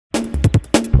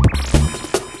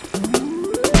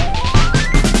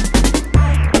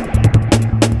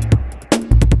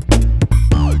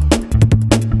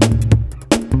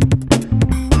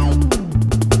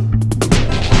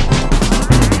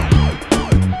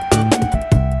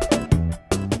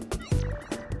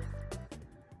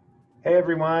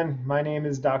everyone, my name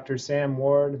is Dr. Sam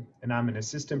Ward, and I'm an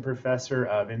assistant professor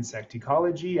of insect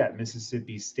ecology at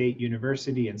Mississippi State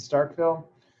University in Starkville.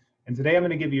 And today I'm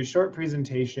going to give you a short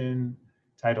presentation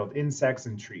titled Insects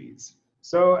and Trees.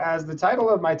 So as the title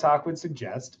of my talk would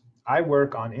suggest, I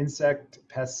work on insect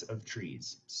pests of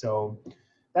trees. So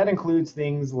that includes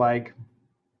things like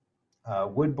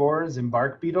woodborers and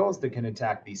bark beetles that can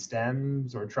attack the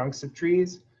stems or trunks of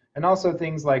trees, and also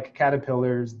things like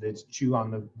caterpillars that chew on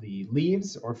the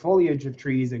leaves or foliage of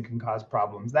trees and can cause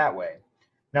problems that way.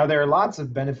 Now, there are lots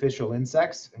of beneficial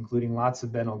insects, including lots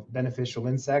of beneficial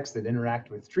insects that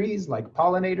interact with trees, like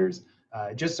pollinators.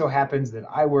 It just so happens that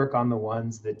I work on the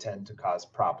ones that tend to cause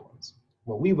problems,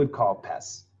 what we would call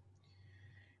pests.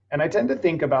 And I tend to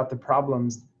think about the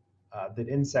problems that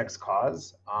insects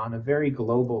cause on a very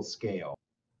global scale.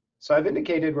 So I've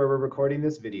indicated where we're recording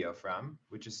this video from,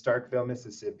 which is Starkville,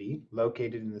 Mississippi,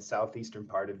 located in the southeastern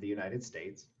part of the United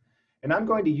States. And I'm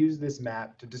going to use this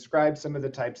map to describe some of the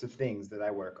types of things that I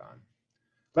work on.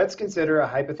 Let's consider a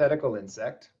hypothetical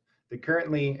insect that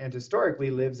currently and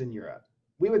historically lives in Europe.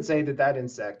 We would say that that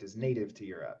insect is native to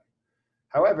Europe.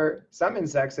 However, some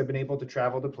insects have been able to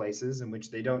travel to places in which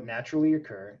they don't naturally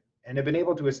occur and have been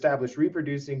able to establish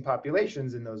reproducing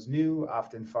populations in those new,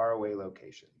 often faraway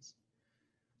locations.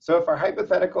 So if our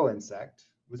hypothetical insect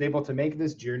was able to make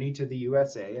this journey to the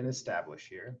USA and establish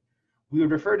here, we would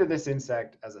refer to this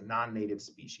insect as a non-native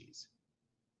species.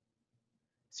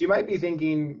 So you might be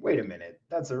thinking, wait a minute,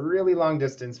 that's a really long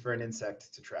distance for an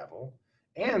insect to travel,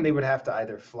 and they would have to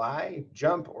either fly,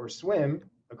 jump, or swim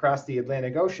across the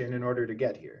Atlantic Ocean in order to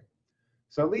get here.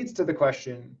 So it leads to the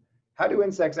question, how do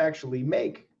insects actually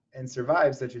make and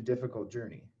survive such a difficult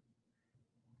journey?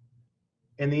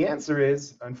 And the answer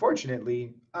is,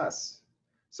 unfortunately, us.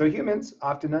 So humans,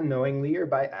 often unknowingly or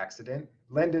by accident,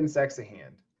 lend insects a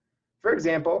hand. For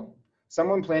example,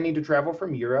 someone planning to travel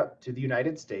from Europe to the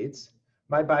United States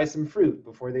might buy some fruit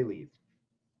before they leave.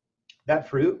 That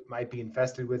fruit might be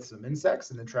infested with some insects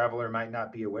and the traveler might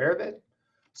not be aware of it.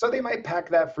 So they might pack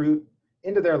that fruit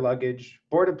into their luggage,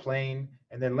 board a plane,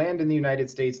 and then land in the United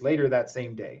States later that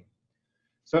same day.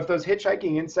 So if those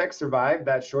hitchhiking insects survive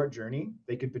that short journey,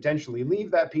 they could potentially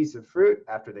leave that piece of fruit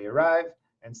after they arrive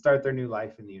and start their new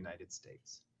life in the United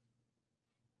States.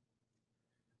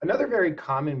 Another very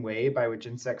common way by which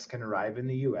insects can arrive in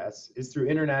the US is through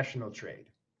international trade.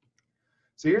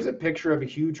 So here's a picture of a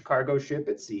huge cargo ship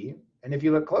at sea, and if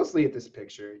you look closely at this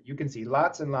picture, you can see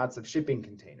lots and lots of shipping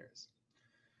containers.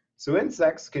 So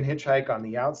insects can hitchhike on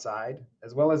the outside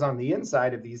as well as on the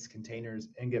inside of these containers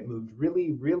and get moved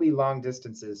really, really long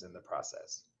distances in the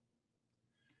process.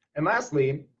 And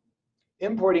lastly,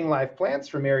 importing live plants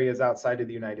from areas outside of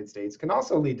the United States can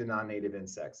also lead to non-native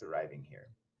insects arriving here.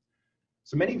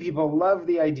 So many people love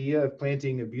the idea of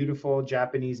planting a beautiful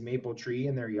Japanese maple tree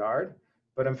in their yard,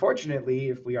 but unfortunately,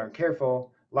 if we aren't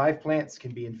careful, live plants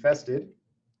can be infested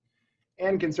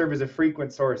and can serve as a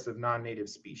frequent source of non-native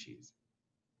species.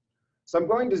 So I'm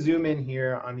going to zoom in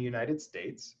here on the United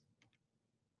States.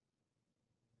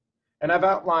 And I've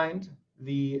outlined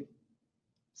the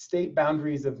state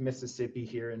boundaries of Mississippi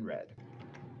here in red.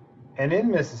 And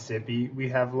in Mississippi, we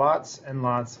have lots and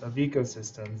lots of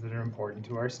ecosystems that are important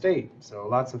to our state. So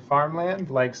lots of farmland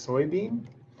like soybean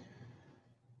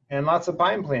and lots of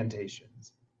pine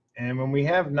plantations. And when we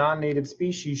have non-native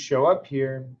species show up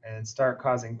here and start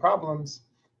causing problems,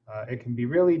 it can be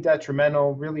really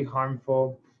detrimental, really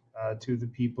harmful to the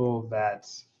people that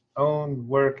own,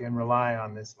 work, and rely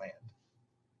on this land.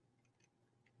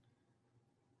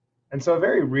 And so a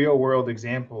very real-world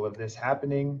example of this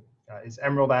happening is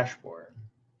emerald ash borer.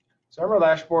 So emerald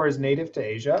ash borer is native to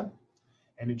Asia,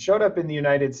 and it showed up in the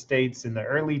United States in the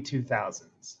early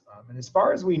 2000s. And as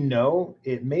far as we know,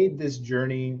 it made this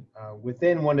journey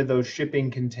within one of those shipping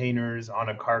containers on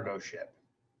a cargo ship.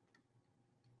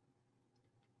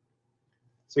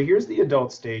 So here's the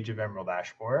adult stage of emerald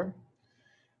ash borer.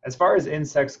 As far as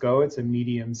insects go, it's a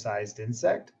medium-sized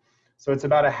insect. So it's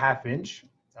about a ½ inch.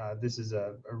 This is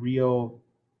a real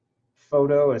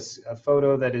photo, a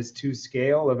photo that is to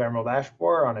scale of emerald ash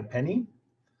borer on a penny.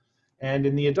 And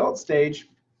in the adult stage,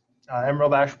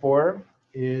 emerald ash borer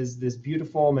is this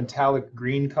beautiful metallic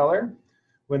green color.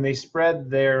 When they spread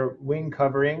their wing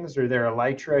coverings or their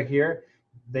elytra here,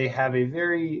 they have a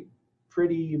very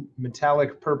pretty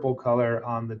metallic purple color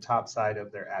on the top side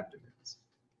of their abdomens.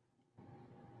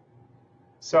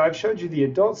 So I've showed you the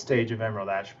adult stage of emerald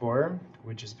ash borer,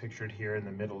 which is pictured here in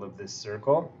the middle of this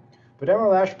circle. But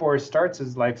emerald ash borer starts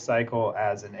its life cycle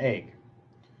as an egg.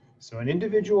 So an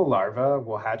individual larva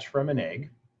will hatch from an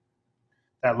egg.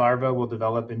 That larva will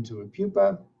develop into a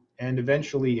pupa and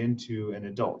eventually into an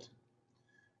adult.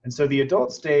 And so the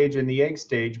adult stage and the egg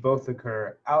stage both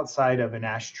occur outside of an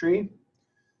ash tree,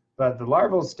 but the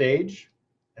larval stage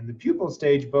and the pupal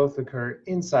stage both occur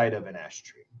inside of an ash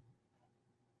tree.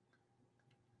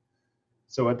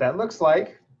 So what that looks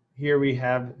like, here we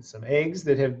have some eggs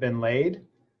that have been laid.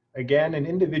 Again, an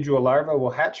individual larva will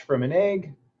hatch from an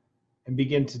egg and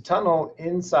begin to tunnel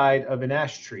inside of an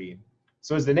ash tree.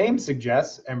 So as the name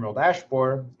suggests, emerald ash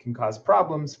borer can cause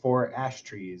problems for ash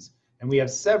trees. And we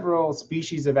have several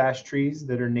species of ash trees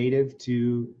that are native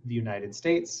to the United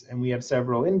States, and we have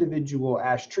several individual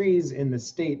ash trees in the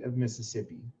state of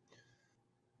Mississippi.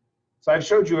 So I've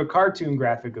showed you a cartoon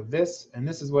graphic of this, and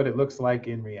this is what it looks like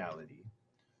in reality.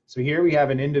 So here we have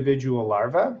an individual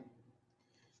larva.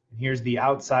 And here's the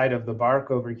outside of the bark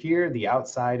over here, the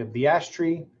outside of the ash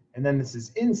tree, and then this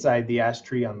is inside the ash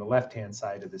tree on the left-hand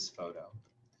side of this photo.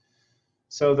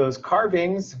 So those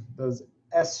carvings, those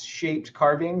S-shaped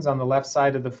carvings on the left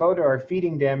side of the photo are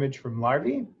feeding damage from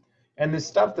larvae. And the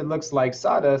stuff that looks like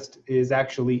sawdust is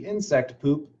actually insect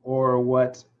poop, or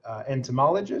what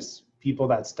entomologists, people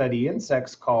that study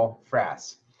insects, call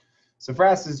frass. So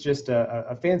frass is just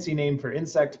a fancy name for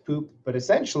insect poop, but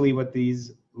essentially what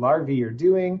these larvae are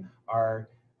doing are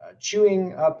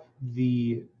chewing up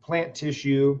the plant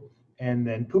tissue and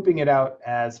then pooping it out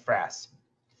as frass.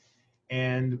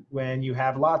 And when you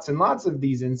have lots and lots of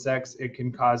these insects, it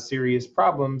can cause serious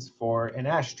problems for an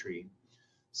ash tree.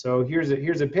 So here's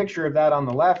a picture of that on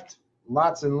the left.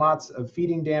 Lots and lots of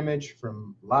feeding damage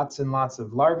from lots and lots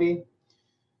of larvae.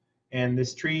 And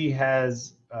this tree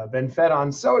has been fed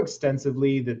on so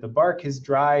extensively that the bark has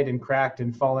dried and cracked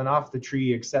and fallen off the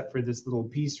tree, except for this little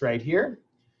piece right here.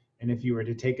 And if you were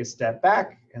to take a step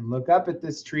back and look up at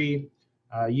this tree,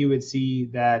 you would see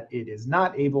that it is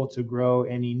not able to grow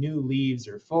any new leaves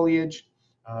or foliage,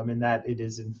 and that it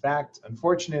is in fact,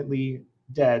 unfortunately,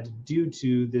 dead due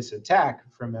to this attack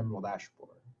from emerald ash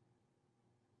borer.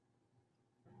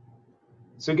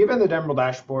 So given that emerald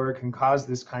ash borer can cause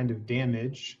this kind of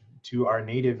damage to our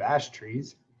native ash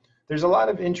trees, there's a lot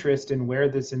of interest in where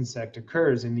this insect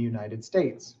occurs in the United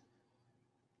States.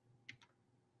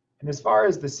 And as far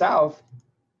as the South,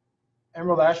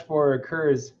 emerald ash borer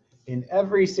occurs in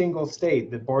every single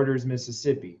state that borders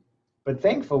Mississippi. But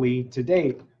thankfully, to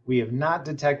date, we have not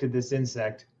detected this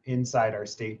insect inside our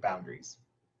state boundaries.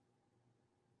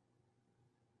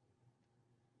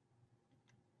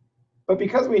 But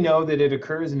because we know that it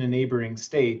occurs in a neighboring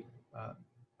state,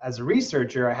 as a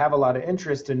researcher, I have a lot of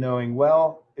interest in knowing,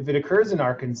 well, if it occurs in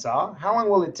Arkansas, how long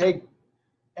will it take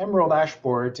emerald ash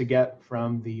borer to get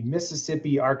from the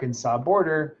Mississippi-Arkansas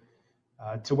border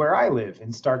to where I live in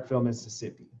Starkville,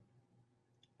 Mississippi?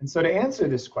 And so to answer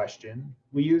this question,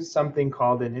 we use something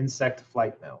called an insect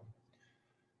flight mill.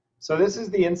 So this is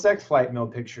the insect flight mill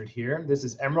pictured here. This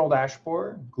is emerald ash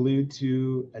borer glued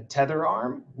to a tether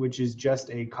arm, which is just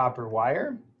a copper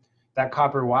wire. That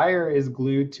copper wire is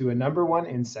glued to a #1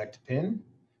 insect pin.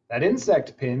 That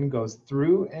insect pin goes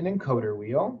through an encoder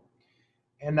wheel.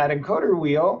 And that encoder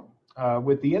wheel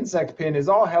with the insect pin is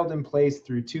all held in place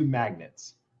through 2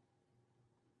 magnets.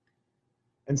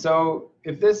 And so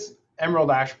if this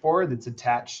emerald ash borer that's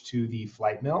attached to the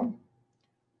flight mill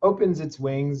opens its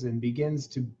wings and begins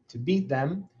to beat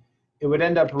them, it would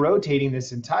end up rotating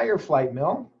this entire flight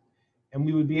mill, and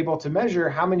we would be able to measure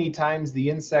how many times the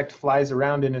insect flies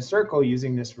around in a circle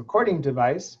using this recording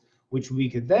device, which we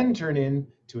could then turn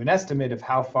into an estimate of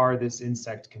how far this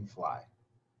insect can fly.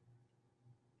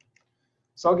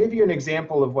 So I'll give you an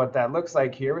example of what that looks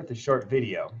like here with a short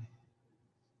video.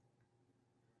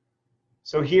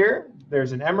 So here,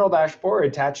 there's an emerald ash borer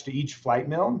attached to each flight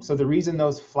mill. So the reason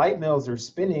those flight mills are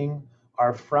spinning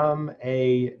are from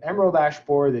an emerald ash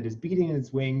borer that is beating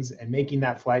its wings and making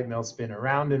that flight mill spin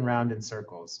around and round in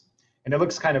circles. And it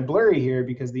looks kind of blurry here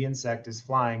because the insect is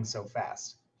flying so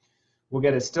fast. We'll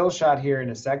get a still shot here in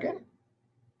a second,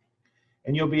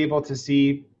 and you'll be able to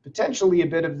see potentially a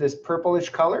bit of this purplish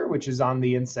color, which is on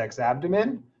the insect's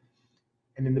abdomen.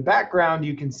 And in the background,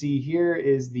 you can see here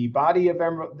is the body of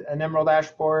an emerald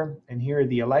ash borer, and here are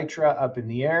the elytra up in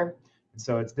the air. And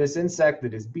so it's this insect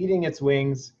that is beating its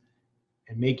wings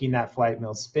and making that flight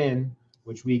mill spin,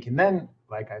 which we can then,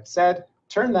 like I've said,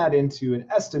 turn that into an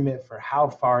estimate for how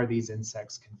far these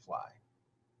insects can fly.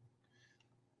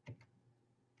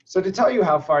 So to tell you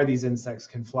how far these insects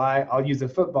can fly, I'll use a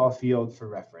football field for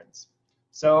reference.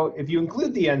 So if you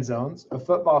include the end zones, a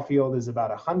football field is about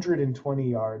 120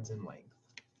 yards in length.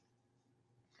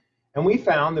 And we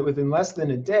found that within less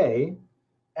than a day,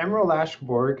 emerald ash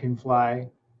borer can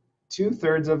fly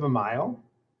 2/3 of a mile,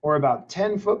 or about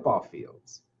 10 football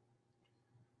fields,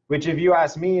 which if you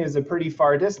ask me is a pretty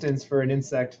far distance for an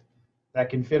insect that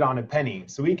can fit on a penny.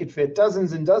 So we could fit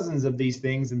dozens and dozens of these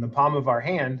things in the palm of our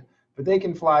hand, but they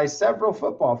can fly several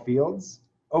football fields,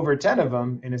 over 10 of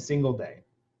them in a single day.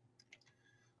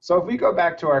 So if we go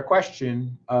back to our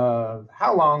question of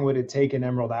how long would it take an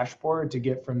emerald ash borer to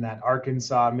get from that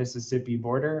Arkansas-Mississippi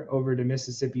border over to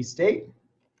Mississippi State?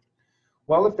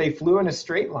 Well, if they flew in a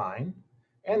straight line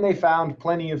and they found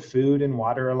plenty of food and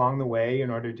water along the way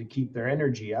in order to keep their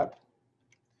energy up,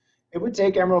 it would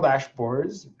take emerald ash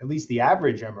borers, at least the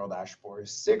average emerald ash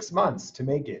borers, 6 months to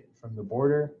make it from the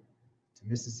border to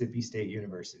Mississippi State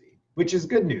University, which is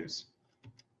good news.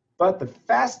 But the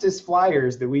fastest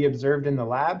flyers that we observed in the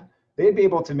lab, they'd be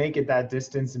able to make it that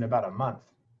distance in about a month.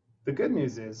 The good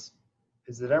news is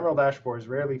that emerald ash borers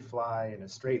rarely fly in a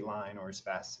straight line or as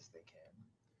fast as they can.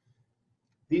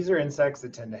 These are insects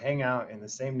that tend to hang out in the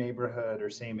same neighborhood or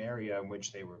same area in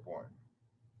which they were born.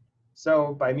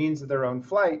 So by means of their own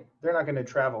flight, they're not going to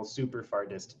travel super far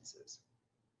distances.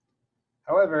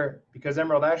 However, because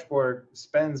emerald ash borer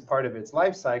spends part of its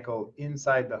life cycle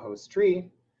inside the host tree,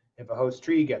 if a host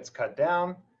tree gets cut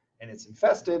down and it's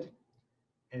infested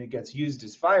and it gets used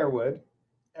as firewood,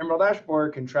 emerald ash borer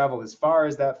can travel as far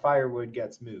as that firewood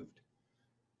gets moved,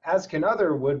 as can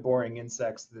other wood-boring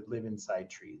insects that live inside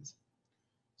trees.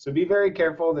 So be very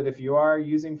careful that if you are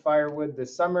using firewood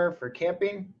this summer for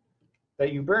camping,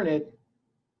 that you burn it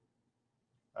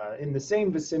in the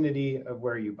same vicinity of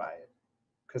where you buy it.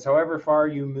 Because however far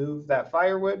you move that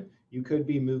firewood, you could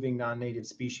be moving non-native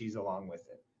species along with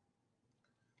it.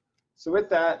 So with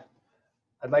that,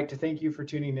 I'd like to thank you for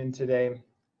tuning in today.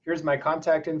 Here's my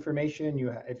contact information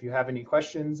if you have any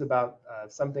questions about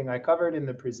something I covered in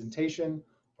the presentation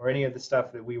or any of the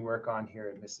stuff that we work on here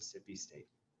at Mississippi State.